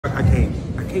I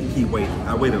can't keep waiting.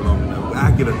 I waited long enough.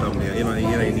 I get a thumbnail. You know, it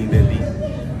ain't even that deep.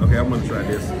 Okay, I'm gonna try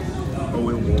this. Oh,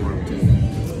 it's warm too.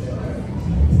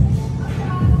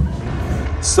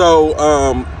 So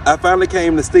I finally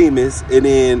came to Steami's, and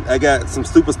then I got some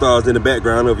superstars in the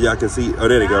background. I don't know if y'all can see. Oh,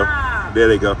 there they go. There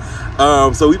they go.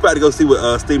 So we about to go see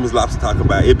what Steami's Lobster talk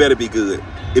about. It better be good.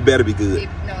 It better be good.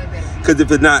 No, it better. Because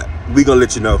if it's not, we gonna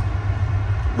let you know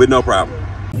with no problem.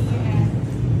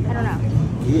 I don't know.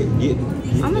 Get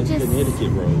I'ma just Connecticut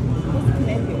roll. What's the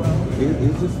Connecticut roll?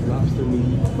 It's just lobster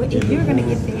meat. But if you're gonna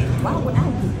get that, why would I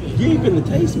get that? You ain't gonna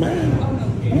taste mine.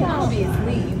 You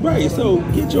obviously. Right, so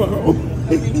get your own.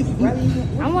 I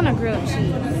want a grilled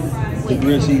cheese. The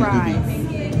grilled cheese fries.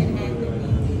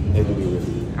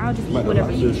 I'll just eat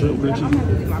whatever you shrimp grilled I'm cheese.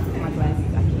 gonna get my glasses.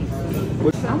 I can't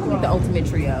see. I'm gonna get the ultimate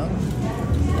trio.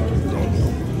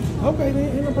 Okay, then,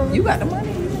 ain't no problem. You got the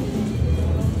money.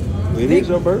 It is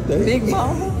your birthday. Big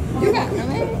mama. You got the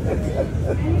money.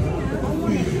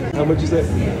 How much you said?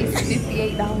 It's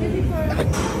 $58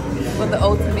 for the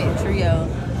ultimate trio.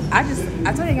 I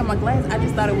told you I got my glass. I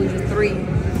just thought it was just 3.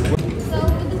 So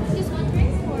this one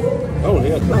drink for? Oh,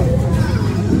 yeah.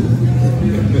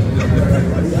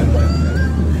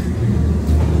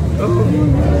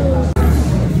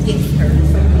 Yes, sir.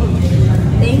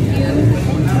 Thank you.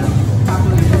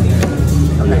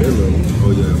 Okay.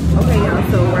 Oh, yeah. Okay, y'all.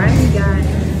 So Riley got.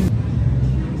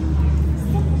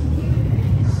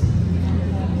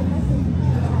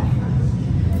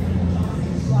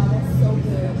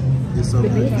 It's so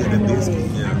good. Get the biscuit,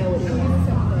 yeah.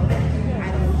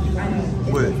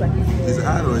 What? Is it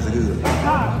hot or is it good?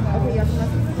 Hot. Okay, y'all. So my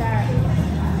sister got.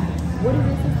 What is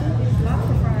this?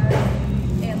 Lobster fries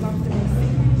and lobster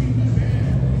biscuit.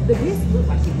 The biscuit looked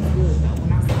like it was good though.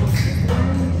 When I saw it was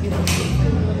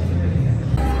good.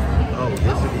 Oh,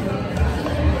 yes.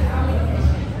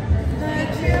 The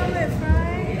grill with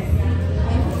fries.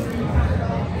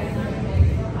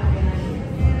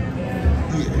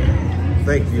 Yeah.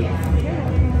 Thank you.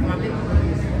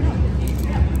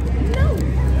 No.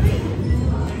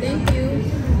 Thank you.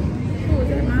 Who was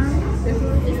that, Mom? This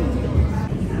one?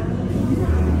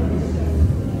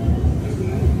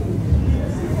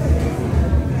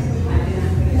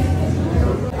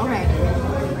 Okay.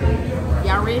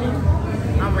 Y'all ready?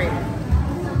 I'm ready.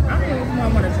 I don't even know which one I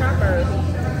want to try first.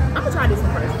 I'm going to try this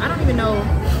one first. I don't even know.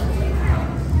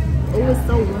 Oh, it's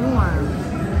so warm.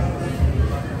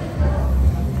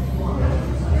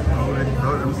 Oh,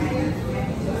 let me see.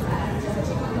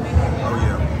 Oh,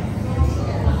 yeah.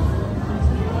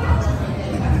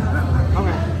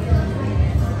 Okay.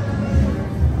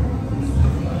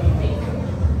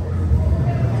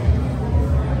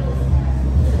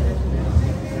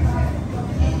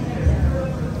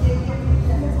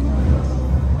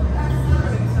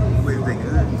 Wait, they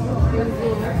good?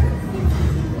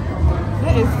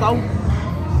 That is so.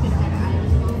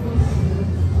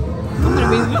 I'm gonna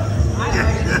be.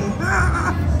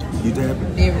 You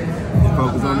tapping? Very. You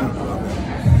focus on that?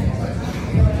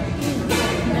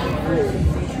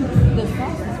 The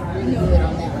sauce is really good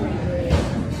on that one.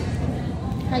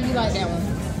 How you like that one?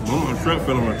 I'm shrimp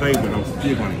fell on the table, and I'm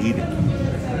still gonna eat it.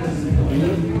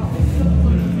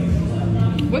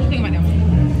 What you think about that one?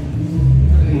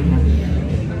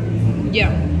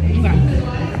 Yeah. Okay.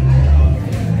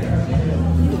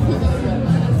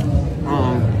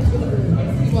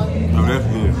 Oh, that's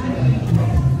good.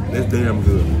 That's damn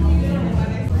good.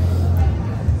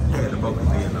 I had to focus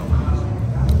in though.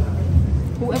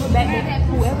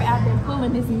 Whoever out there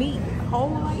pulling this meat whole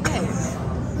like that.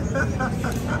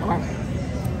 Okay.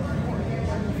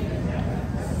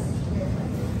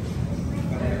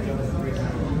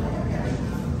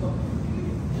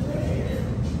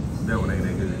 That one ain't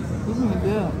that good. This one is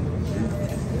good.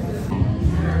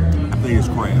 I think it's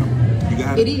crab. You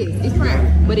got it? It is. It's crab,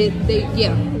 but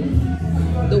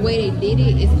the way they did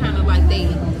it, it's kind of like they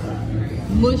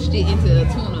mushed it into a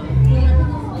tuna.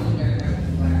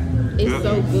 It's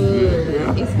so good.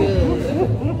 Yeah. It's good.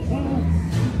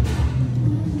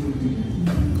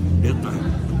 This thing.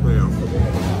 Well,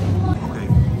 okay.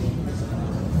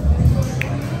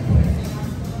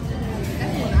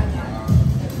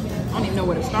 I don't even know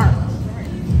where to start.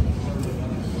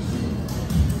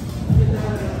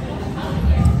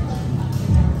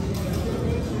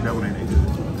 That one ain't that good.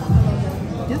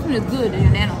 This one is good,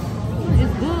 and that one.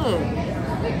 It's good.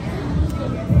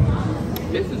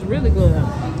 This is really good.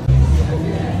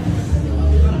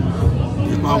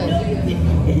 It's purple.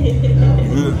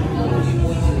 Good.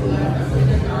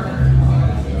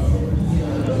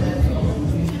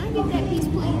 Can I get that piece,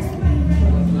 please?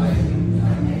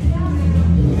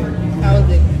 How is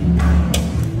it?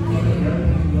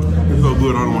 It's so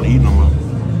good I don't want to eat no more.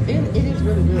 It's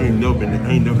really good.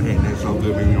 Ain't never had that so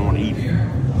good when you don't want to eat it.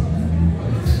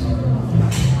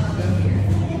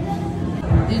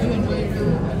 Did you enjoy your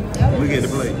food? Look at the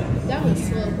plate. That was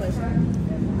slow question.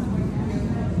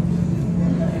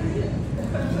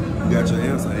 You got your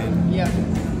answer, ain't you? Yeah.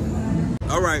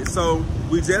 All right, so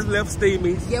we just left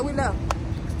Steami's. Yeah, we left.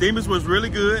 Steami's was really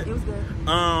good. It was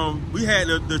good. We had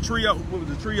the trio. What was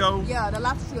the trio? Yeah, the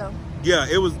lobster trio. Yeah,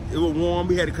 it was warm.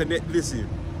 We had to connect. Listen,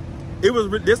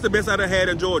 this the best I done had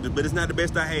in Georgia, but it's not the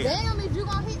best I had. Damn, if you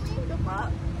gonna hit me, the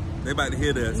fuck? They about to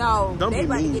hit us. No, don't they be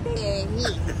about to mean. get their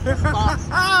ass hit. The fuck?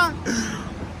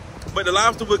 But the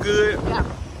lobster was good. Yeah.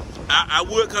 I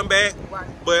would come back, Right.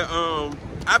 but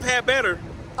I've had better,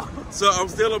 so I'm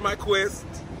still on my quest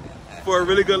for a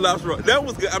really good lobster roll. That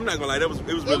was good. I'm not gonna lie, it was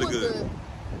really good.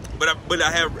 But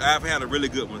I've had a really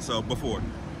good one so before.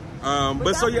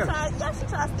 But so yeah. Y'all should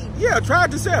try Steami. Yeah, try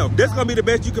it yourself. That's gonna be the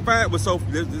best you can find. But so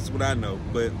this is what I know.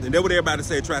 But and that's what everybody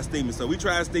say. Try Steami. So we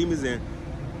tried Steami's and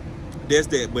that's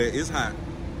that. But it's hot.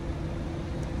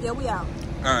 Yeah, we out.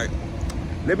 All right.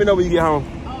 Let me know when you get home.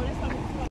 Oh,